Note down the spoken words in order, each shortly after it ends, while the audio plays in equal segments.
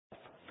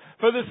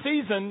For the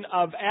season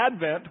of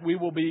Advent, we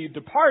will be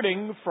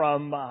departing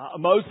from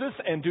Moses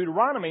and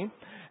Deuteronomy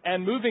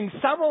and moving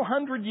several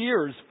hundred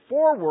years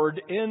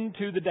forward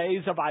into the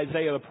days of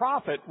Isaiah the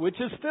prophet, which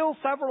is still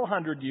several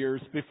hundred years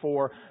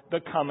before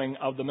the coming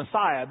of the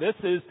Messiah. This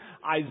is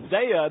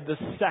Isaiah, the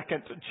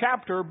 2nd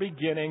chapter,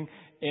 beginning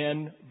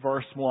in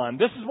verse 1.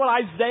 This is what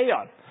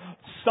Isaiah,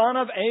 son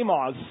of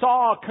Amoz,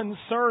 saw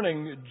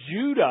concerning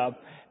Judah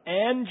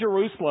and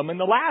Jerusalem in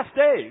the last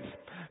days.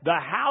 The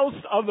house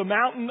of the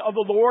mountain of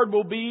the Lord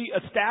will be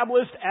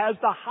established as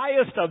the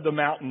highest of the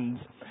mountains,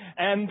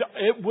 and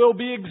it will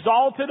be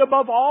exalted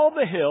above all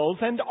the hills,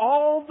 and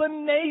all the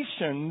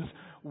nations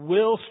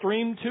will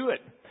stream to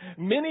it.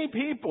 Many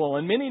people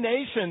and many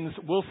nations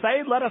will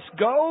say, "Let us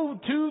go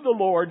to the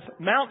Lord's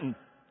mountain,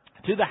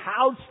 to the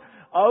house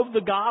of the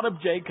God of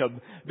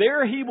Jacob.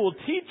 There he will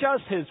teach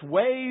us his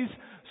ways,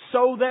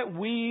 so that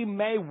we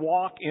may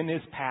walk in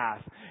his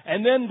path.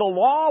 And then the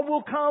law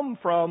will come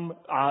from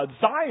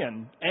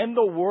Zion, and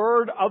the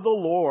word of the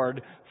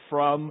Lord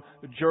from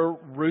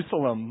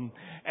Jerusalem."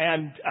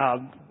 And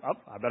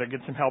I better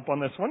get some help on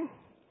this one.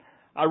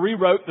 I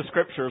rewrote the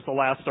scriptures the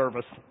last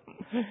service.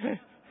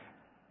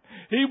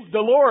 The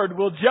Lord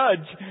will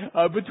judge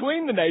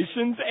between the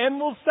nations and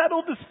will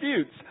settle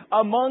disputes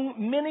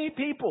among many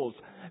peoples.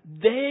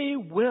 They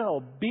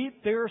will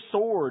beat their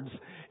swords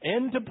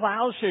into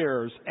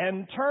plowshares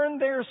and turn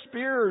their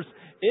spears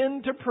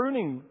into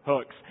pruning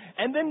hooks.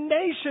 And the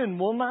nation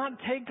will not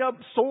take up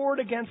sword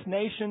against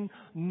nation,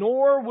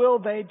 nor will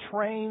they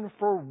train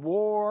for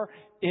war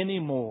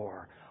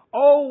anymore.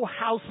 O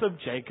house of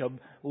Jacob,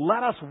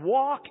 let us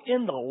walk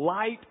in the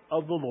light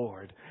of the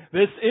Lord.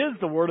 This is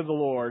the word of the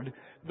Lord.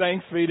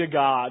 Thanks be to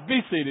God.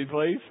 Be seated,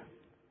 please.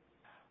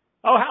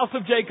 O house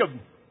of Jacob,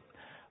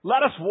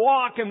 let us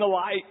walk in the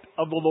light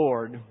of the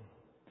Lord. Is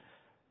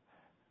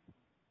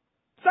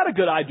that a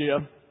good idea?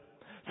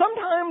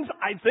 Sometimes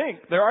I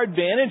think there are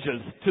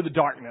advantages to the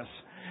darkness.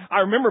 I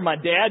remember my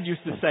dad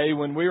used to say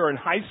when we were in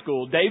high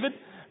school, "David,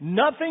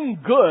 nothing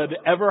good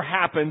ever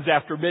happens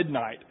after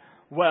midnight."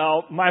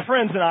 Well, my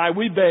friends and I,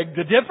 we beg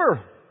to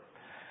differ.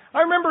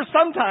 I remember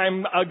some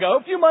time ago,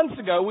 a few months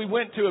ago, we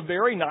went to a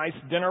very nice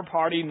dinner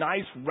party,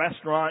 nice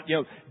restaurant,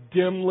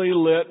 dimly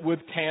lit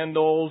with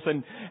candles.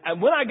 And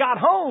when I got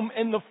home,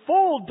 in the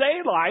full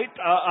daylight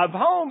of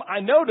home, I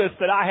noticed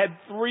that I had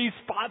 3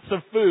 spots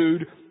of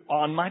food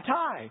on my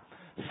tie.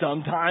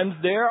 Sometimes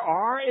there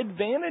are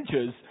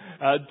advantages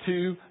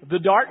to the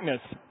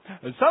darkness.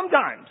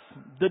 Sometimes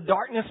the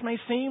darkness may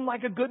seem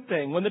like a good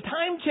thing. When the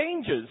time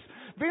changes,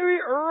 very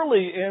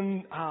early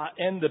in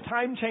the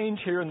time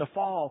change here in the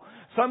fall,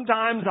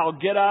 sometimes I'll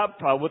get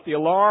up with the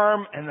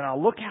alarm and then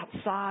I'll look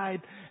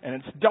outside and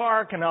it's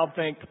dark and I'll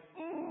think,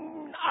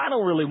 I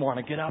don't really want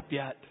to get up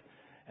yet.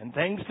 And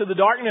thanks to the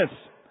darkness,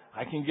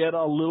 I can get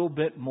a little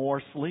bit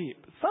more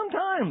sleep.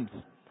 Sometimes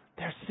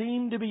there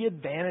seem to be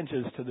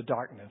advantages to the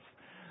darkness.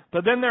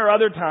 But then there are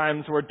other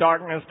times where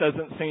darkness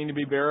doesn't seem to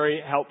be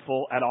very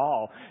helpful at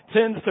all. It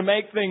tends to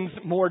make things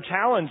more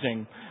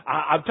challenging.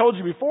 I've told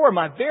you before,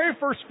 my very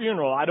first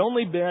funeral, I'd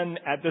only been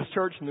at this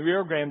church in the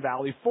Rio Grande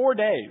Valley 4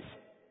 days.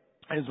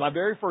 It was my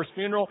very first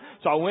funeral,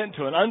 so I went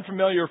to an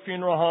unfamiliar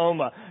funeral home,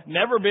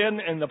 never been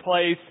in the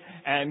place,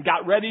 and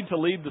got ready to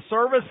lead the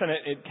service, and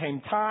it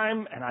came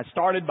time, and I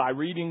started by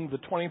reading the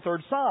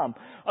 23rd Psalm.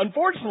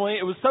 Unfortunately,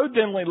 it was so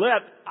dimly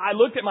lit, I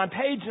looked at my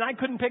page and I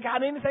couldn't pick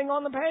out anything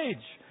on the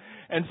page.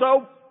 And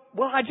so,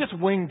 I just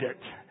winged it.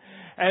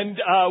 And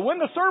when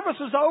the service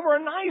was over, a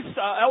nice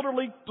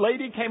elderly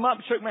lady came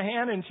up, shook my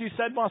hand, and she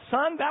said, "Well,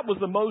 son, that was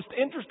the most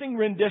interesting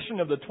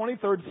rendition of the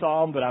 23rd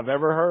Psalm that I've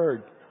ever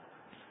heard."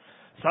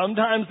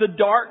 Sometimes the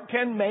dark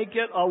can make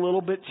it a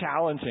little bit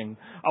challenging.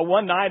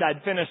 One night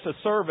I'd finished a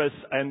service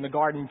in the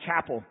Garden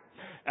Chapel,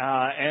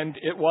 and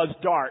it was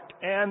dark.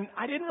 And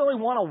I didn't really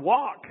want to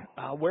walk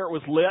where it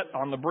was lit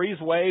on the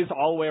breezeways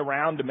all the way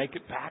around to make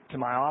it back to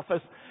my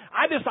office.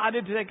 I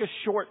decided to take a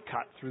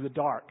shortcut through the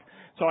dark.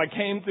 So I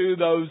came through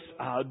those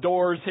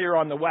doors here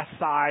on the west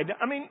side.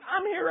 I mean,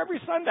 I'm here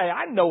every Sunday.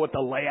 I know what the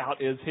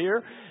layout is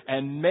here.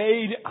 And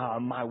made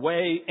my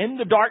way in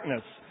the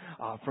darkness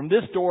from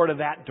this door to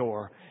that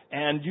door.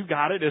 And you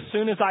got it. As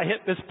soon as I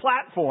hit this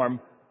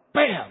platform,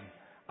 bam,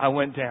 I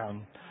went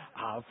down.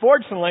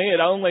 Fortunately, it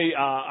only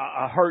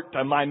hurt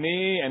my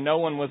knee, and no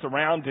one was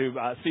around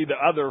to see the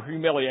other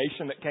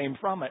humiliation that came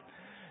from it.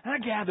 And I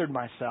gathered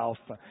myself,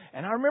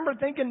 and I remember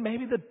thinking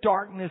maybe the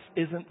darkness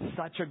isn't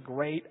such a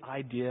great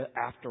idea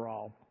after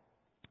all.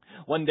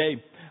 One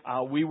day,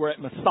 we were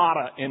at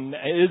Masada in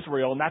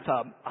Israel, and that's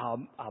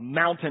a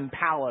mountain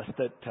palace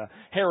that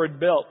Herod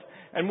built.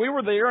 And we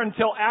were there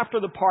until after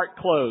the park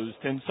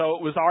closed. And so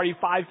it was already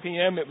 5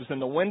 p.m. It was in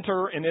the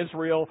winter in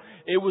Israel.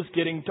 It was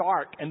getting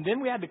dark. And then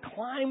we had to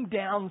climb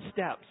down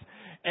steps.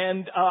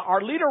 And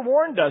our leader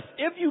warned us,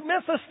 if you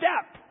miss a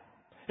step,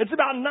 it's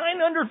about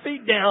 900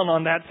 feet down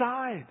on that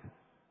side.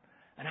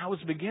 And I was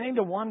beginning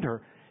to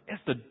wonder, is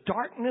the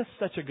darkness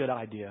such a good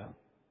idea?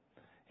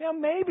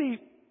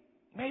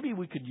 Maybe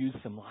we could use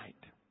some light.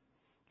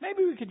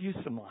 Maybe we could use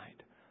some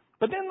light.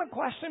 But then the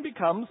question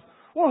becomes,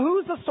 well,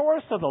 who's the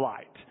source of the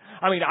light?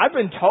 I mean, I've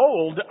been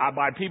told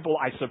by people,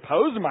 I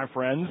suppose my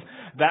friends,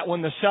 that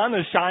when the sun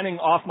is shining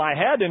off my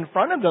head in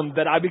front of them,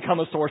 that I become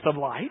a source of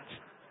light.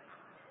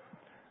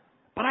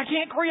 But I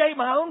can't create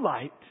my own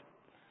light.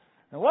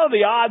 And what are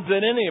the odds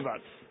that any of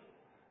us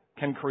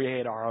can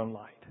create our own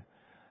light?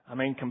 I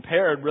mean,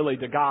 compared really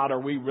to God,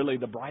 are we really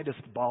the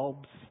brightest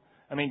bulbs?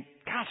 I mean,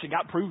 gosh, it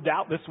got proved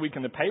out this week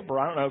in the paper.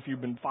 I don't know if you've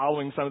been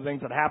following some of the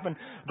things that happened.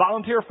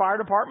 Volunteer fire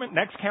department,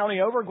 next county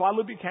over,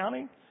 Guadalupe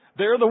County.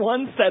 They're the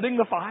ones setting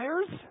the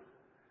fires.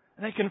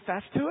 And they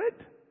confess to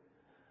it.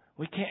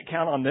 We can't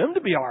count on them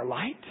to be our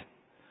light.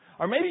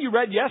 Or maybe you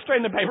read yesterday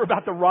in the paper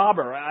about the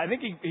robber. I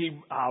think he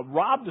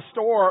robbed the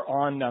store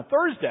on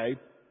Thursday.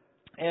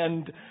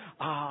 And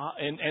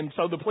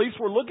so the police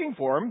were looking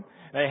for him.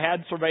 They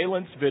had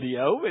surveillance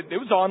video. It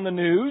was on the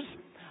news.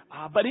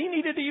 But he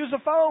needed to use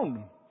a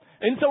phone.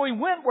 And so he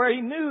went where he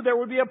knew there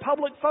would be a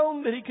public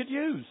phone that he could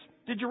use.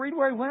 Did you read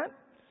where he went?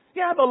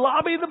 Yeah, the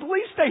lobby of the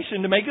police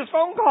station to make his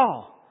phone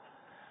call.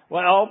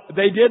 Well,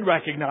 they did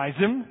recognize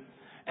him,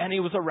 and he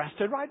was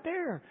arrested right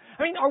there.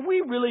 I mean, are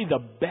we really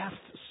the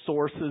best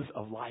sources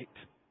of light?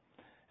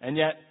 And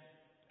yet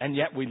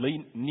we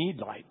need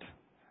light.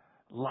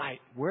 Light.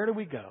 Where do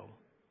we go?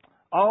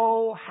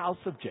 Oh, house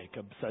of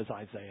Jacob, says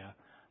Isaiah,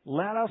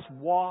 let us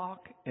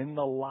walk in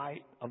the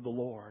light of the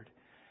Lord.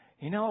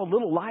 You know, a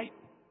little light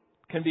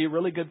can be a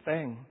really good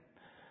thing.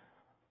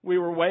 We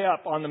were way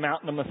up on the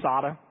mountain of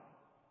Masada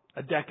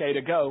a decade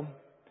ago,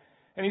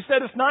 and he said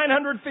it's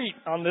 900 feet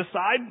on this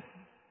side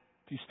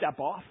if you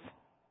step off.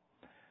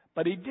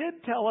 But he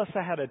did tell us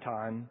ahead of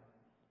time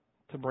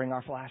to bring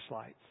our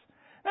flashlights.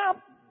 Now,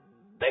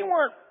 they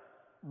weren't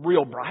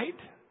real bright.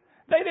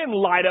 They didn't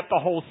light up the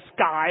whole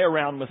sky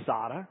around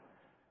Masada,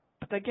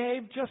 but they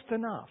gave just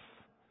enough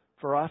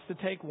for us to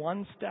take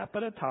one step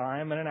at a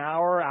time, and an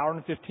hour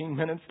and 15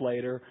 minutes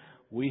later,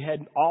 we had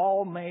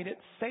all made it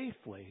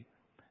safely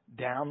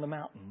down the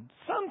mountain.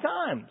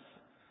 Sometimes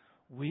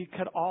we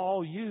could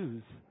all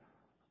use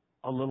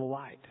a little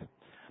light.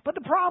 But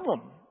the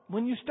problem,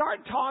 when you start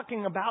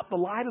talking about the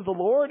light of the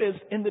Lord, is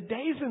in the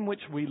days in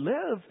which we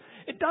live,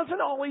 it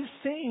doesn't always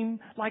seem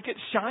like it's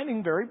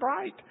shining very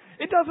bright.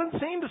 It doesn't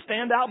seem to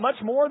stand out much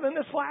more than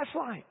this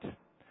flashlight.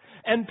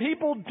 And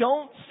people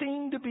don't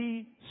seem to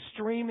be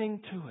streaming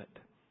to it.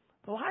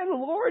 The light of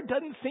the Lord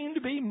doesn't seem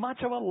to be much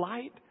of a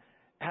light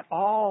at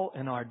all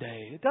in our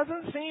day. It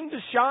doesn't seem to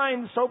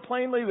shine so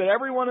plainly that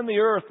everyone in the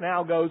earth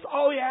now goes,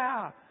 oh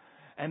yeah,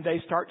 and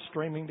they start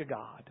streaming to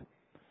God.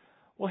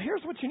 Well,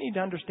 here's what you need to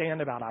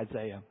understand about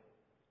Isaiah.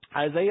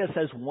 Isaiah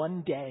says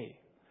one day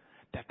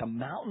that the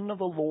mountain of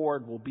the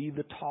Lord will be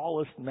the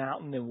tallest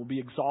mountain and will be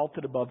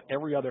exalted above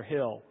every other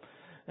hill.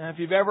 Now, if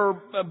you've ever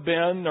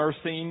been or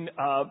seen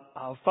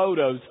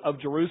photos of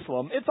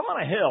Jerusalem, it's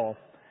on a hill.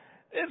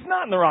 It's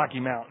not in the Rocky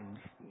Mountains.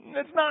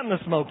 It's not in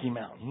the Smoky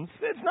Mountains.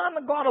 It's not in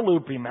the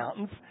Guadalupe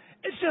Mountains.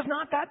 It's just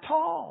not that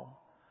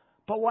tall.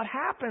 But what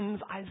happens,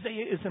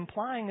 Isaiah is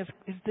implying,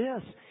 is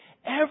this.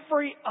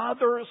 Every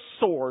other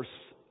source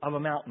of a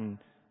mountain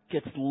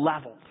gets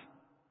leveled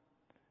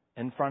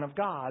in front of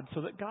God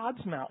so that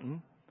God's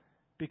mountain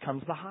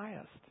becomes the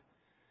highest.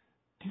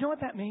 Do you know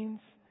what that means?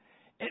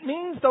 It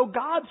means though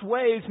God's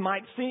ways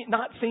might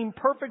not seem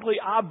perfectly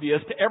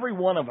obvious to every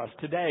one of us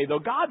today, though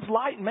God's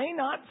light may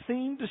not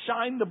seem to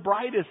shine the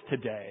brightest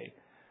today,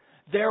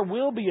 there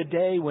will be a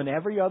day when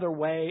every other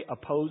way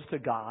opposed to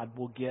God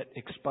will get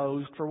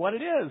exposed for what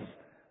it is,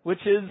 which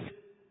is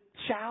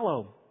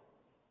shallow,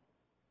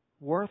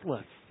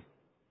 worthless,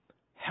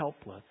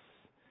 helpless.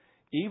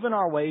 Even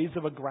our ways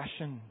of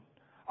aggression,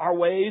 our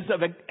ways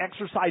of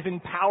exercising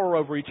power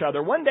over each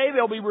other, one day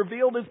they'll be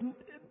revealed as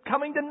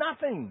coming to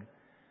nothing.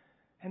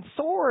 And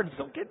swords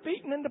don't get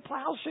beaten into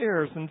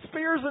plowshares and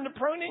spears into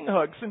pruning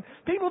hooks. And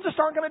people just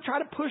aren't going to try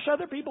to push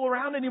other people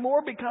around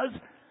anymore because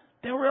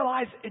they'll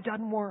realize it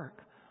doesn't work.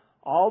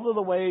 All of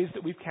the ways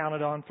that we've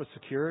counted on for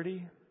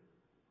security,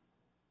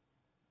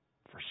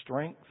 for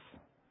strength,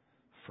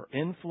 for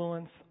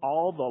influence,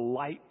 all the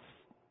lights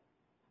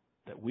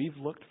that we've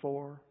looked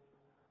for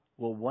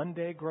will one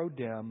day grow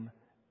dim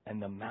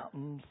and the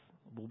mountains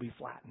will be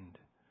flattened.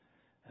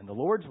 And the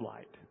Lord's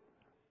light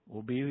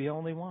will be the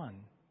only one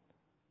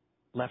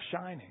left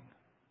shining.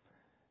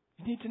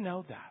 You need to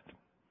know that.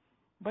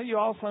 But you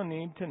also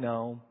need to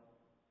know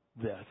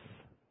this.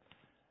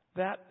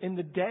 That in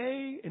the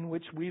day in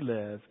which we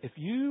live, if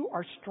you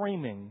are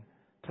streaming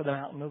to the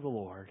mountain of the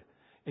Lord,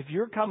 if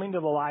you're coming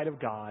to the light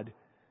of God,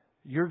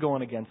 you're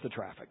going against the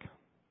traffic.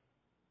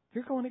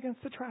 You're going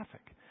against the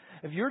traffic.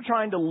 If you're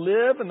trying to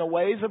live in the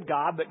ways of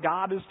God that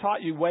God has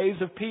taught you, ways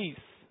of peace,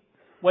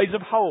 ways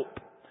of hope,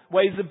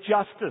 ways of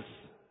justice,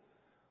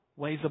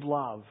 ways of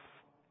love,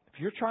 if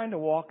you're trying to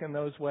walk in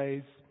those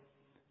ways,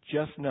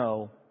 just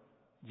know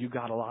you've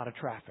got a lot of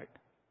traffic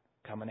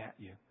coming at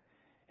you.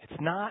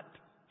 It's not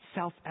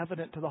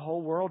self-evident to the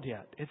whole world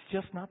yet. It's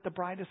just not the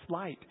brightest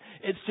light.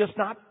 It's just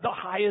not the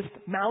highest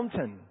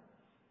mountain.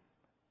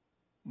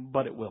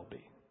 But it will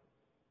be.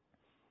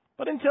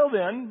 But until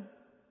then,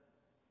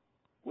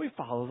 we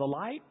follow the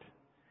light.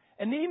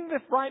 And even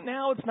if right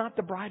now it's not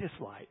the brightest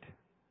light,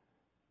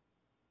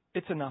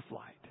 It's enough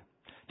light.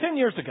 10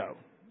 years ago,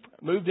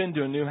 I moved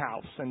into a new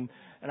house, and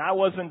I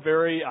wasn't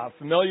very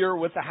familiar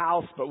with the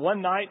house, but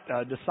one night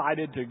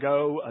decided to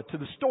go to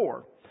the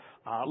store.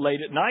 Late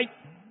at night,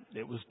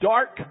 it was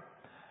dark.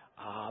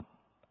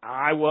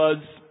 I was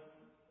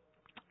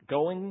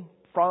going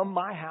from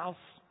my house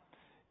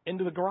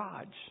into the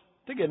garage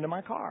to get into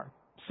my car.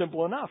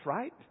 Simple enough,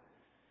 right?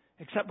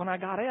 Except when I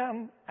got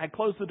in, I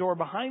closed the door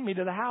behind me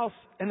to the house,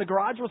 and the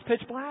garage was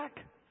pitch black.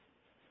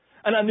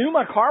 And I knew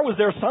my car was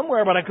there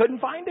somewhere, but I couldn't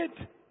find it.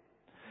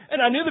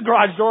 And I knew the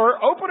garage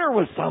door opener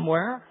was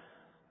somewhere,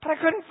 but I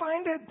couldn't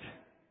find it.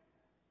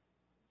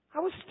 I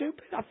was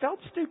stupid. I felt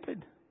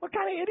stupid. What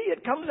kind of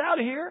idiot comes out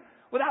of here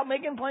without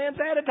making plans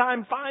ahead of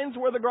time, finds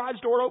where the garage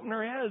door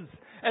opener is,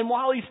 and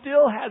while he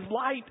still has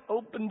light,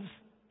 opens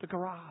the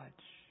garage?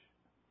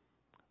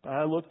 But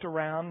I looked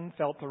around and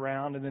felt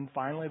around, and then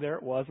finally there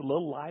it was, a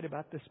little light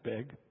about this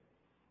big.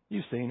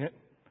 You've seen it.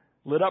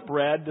 Lit up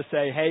red to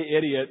say, "Hey,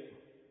 idiot,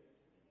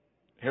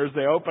 here's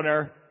the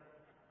opener."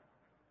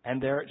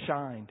 And there it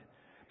shined.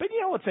 But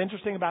you know what's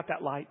interesting about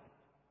that light?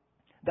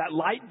 That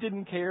light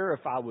didn't care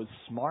if I was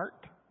smart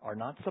or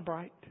not so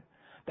bright.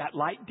 That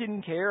light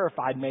didn't care if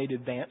I'd made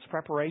advanced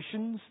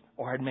preparations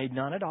or had made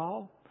none at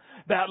all.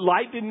 That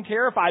light didn't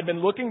care if I'd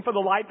been looking for the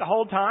light the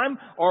whole time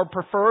or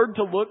preferred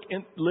to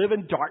live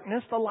in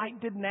darkness. The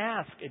light didn't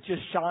ask. It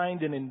just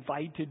shined and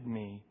invited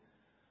me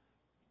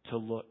to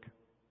look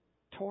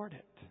toward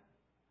it.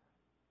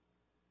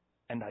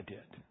 And I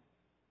did.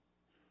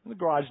 The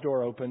garage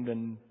door opened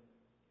and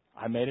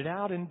I made it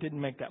out and didn't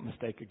make that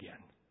mistake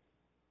again.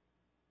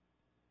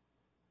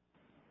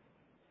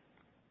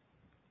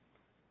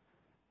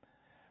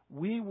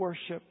 We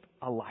worship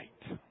a light.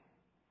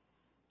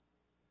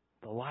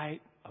 The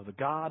light of the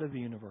God of the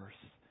universe.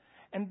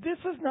 And this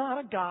is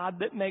not a God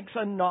that makes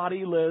a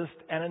naughty list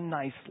and a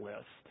nice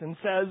list and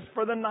says,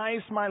 "For the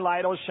nice my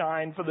light will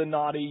shine, for the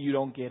naughty you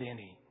don't get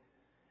any."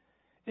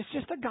 It's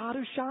just a God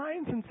who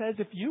shines and says,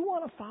 if you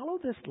want to follow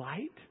this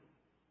light,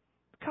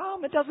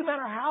 come. It doesn't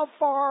matter how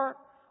far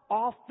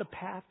off the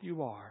path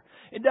you are.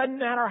 It doesn't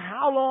matter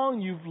how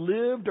long you've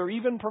lived or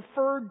even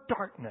preferred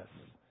darkness.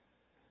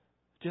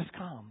 Just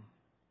come.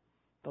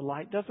 The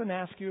light doesn't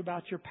ask you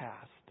about your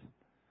past.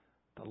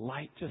 The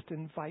light just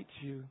invites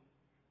you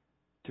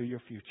to your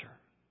future.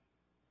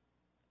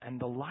 And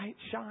the light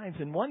shines,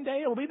 and one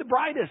day it'll be the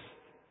brightest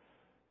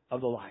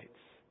of the lights.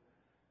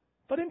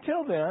 But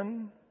until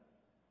then,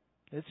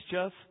 it's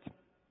just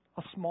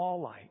a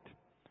small light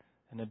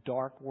in a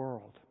dark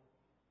world,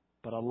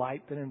 but a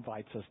light that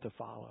invites us to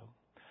follow.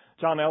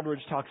 John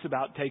Eldredge talks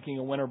about taking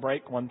a winter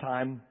break one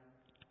time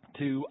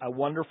to a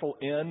wonderful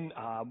inn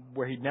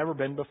where he'd never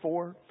been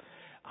before.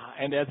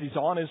 And as he's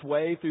on his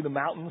way through the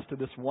mountains to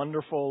this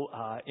wonderful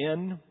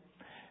inn,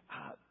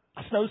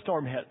 a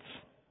snowstorm hits.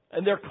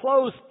 And they're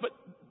close,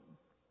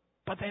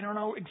 but they don't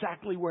know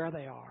exactly where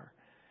they are.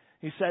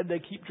 He said they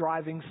keep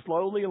driving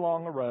slowly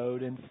along a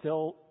road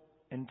until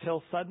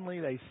suddenly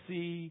they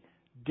see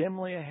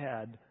dimly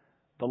ahead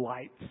the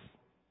lights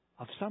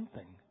of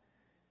something.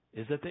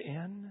 Is it the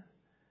inn?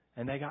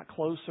 And they got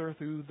closer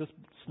through the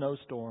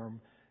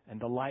snowstorm, and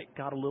the light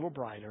got a little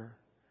brighter,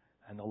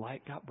 and the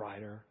light got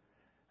brighter.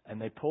 And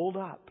they pulled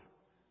up,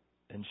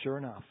 and sure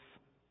enough,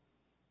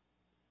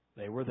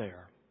 they were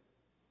there.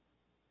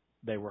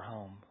 They were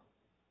home.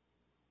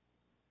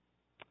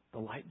 The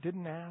light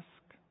didn't ask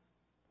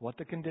what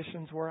the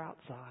conditions were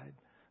outside.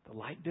 The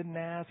light didn't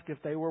ask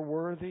if they were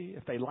worthy,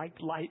 if they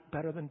liked light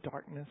better than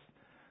darkness.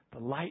 The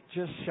light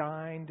just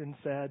shined and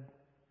said,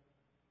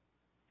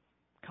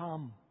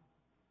 "Come,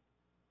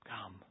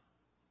 come,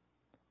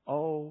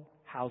 O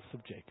house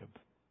of Jacob,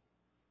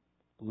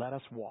 let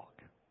us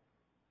walk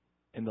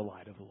in the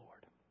light of the Lord."